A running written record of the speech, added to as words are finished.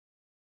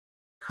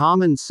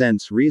Common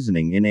sense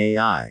reasoning in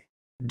AI.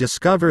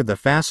 Discover the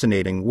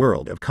fascinating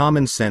world of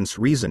common sense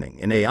reasoning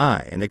in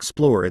AI and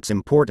explore its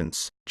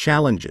importance,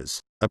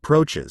 challenges,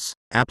 approaches,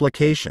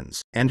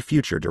 applications, and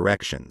future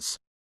directions.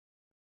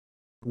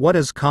 What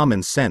is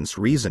common sense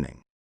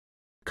reasoning?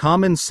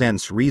 Common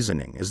sense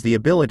reasoning is the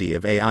ability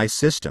of AI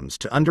systems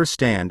to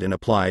understand and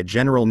apply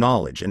general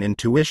knowledge and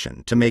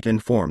intuition to make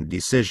informed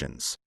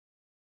decisions.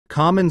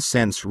 Common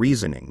sense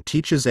reasoning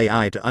teaches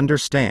AI to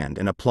understand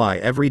and apply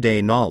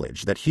everyday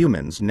knowledge that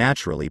humans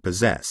naturally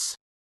possess.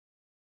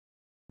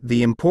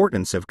 The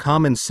importance of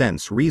common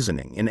sense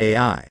reasoning in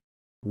AI.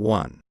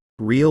 1.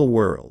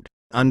 Real-world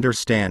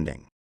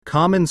understanding.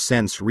 Common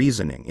sense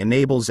reasoning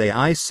enables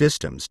AI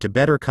systems to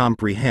better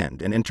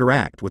comprehend and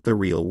interact with the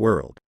real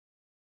world.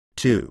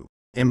 2.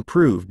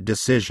 Improved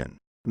decision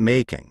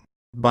making.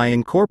 By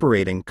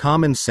incorporating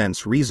common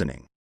sense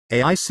reasoning,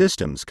 AI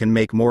systems can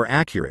make more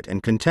accurate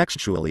and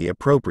contextually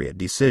appropriate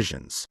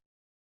decisions.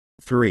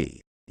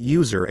 3.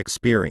 User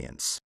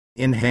experience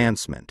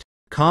enhancement.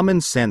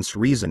 Common sense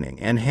reasoning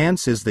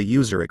enhances the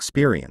user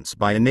experience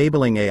by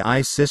enabling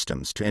AI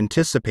systems to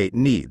anticipate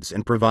needs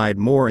and provide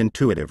more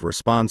intuitive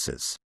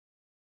responses.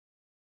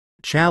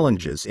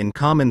 Challenges in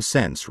common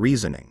sense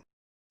reasoning.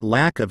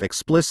 Lack of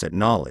explicit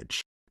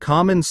knowledge.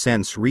 Common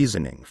sense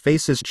reasoning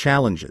faces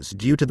challenges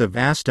due to the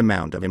vast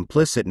amount of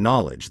implicit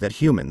knowledge that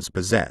humans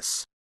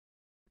possess.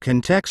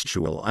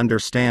 Contextual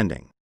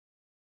understanding.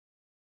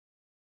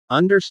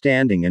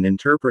 Understanding and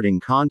interpreting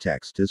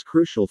context is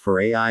crucial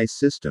for AI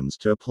systems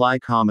to apply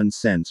common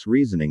sense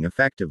reasoning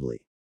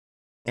effectively.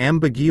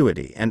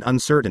 Ambiguity and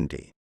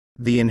uncertainty.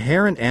 The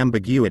inherent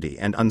ambiguity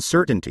and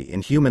uncertainty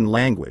in human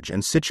language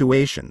and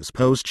situations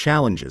pose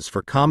challenges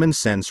for common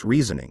sense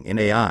reasoning in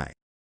AI.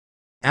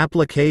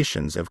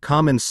 Applications of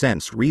common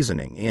sense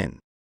reasoning in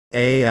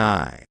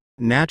AI.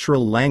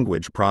 Natural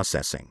language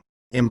processing.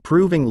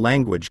 Improving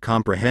language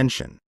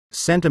comprehension,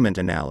 sentiment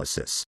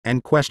analysis,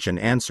 and question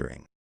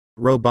answering.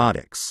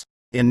 Robotics.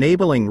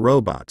 Enabling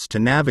robots to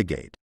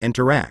navigate,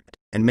 interact,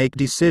 and make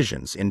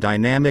decisions in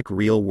dynamic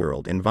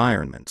real-world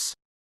environments.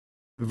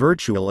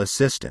 Virtual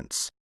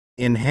assistants.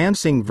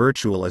 Enhancing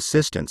virtual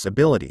assistants'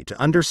 ability to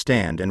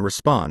understand and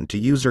respond to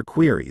user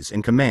queries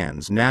and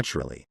commands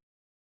naturally.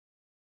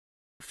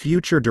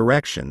 Future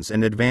directions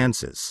and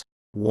advances.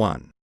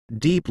 1.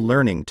 Deep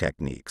learning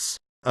techniques.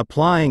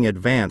 Applying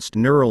advanced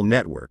neural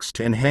networks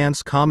to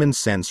enhance common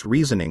sense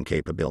reasoning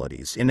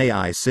capabilities in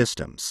AI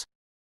systems.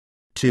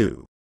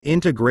 2.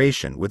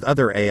 Integration with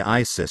other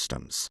AI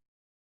systems.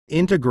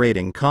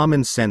 Integrating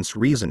common sense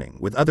reasoning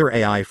with other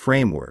AI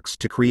frameworks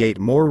to create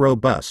more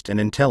robust and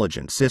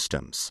intelligent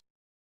systems.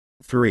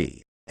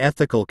 3.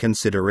 Ethical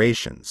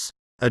considerations.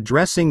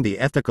 Addressing the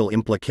ethical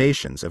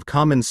implications of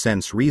common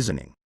sense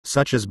reasoning,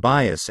 such as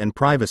bias and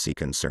privacy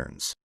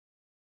concerns.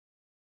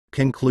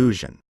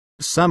 Conclusion.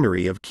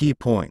 Summary of key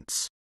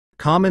points.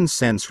 Common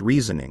sense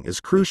reasoning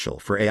is crucial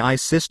for AI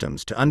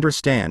systems to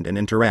understand and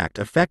interact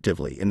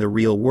effectively in the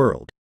real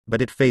world,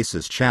 but it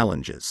faces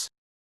challenges.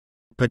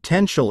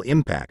 Potential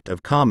impact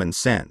of common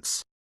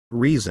sense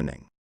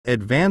reasoning.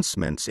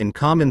 Advancements in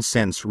common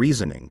sense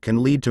reasoning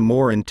can lead to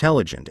more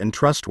intelligent and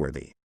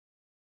trustworthy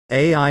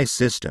AI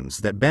systems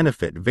that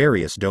benefit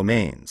various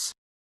domains.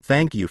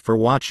 Thank you for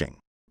watching.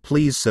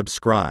 Please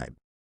subscribe.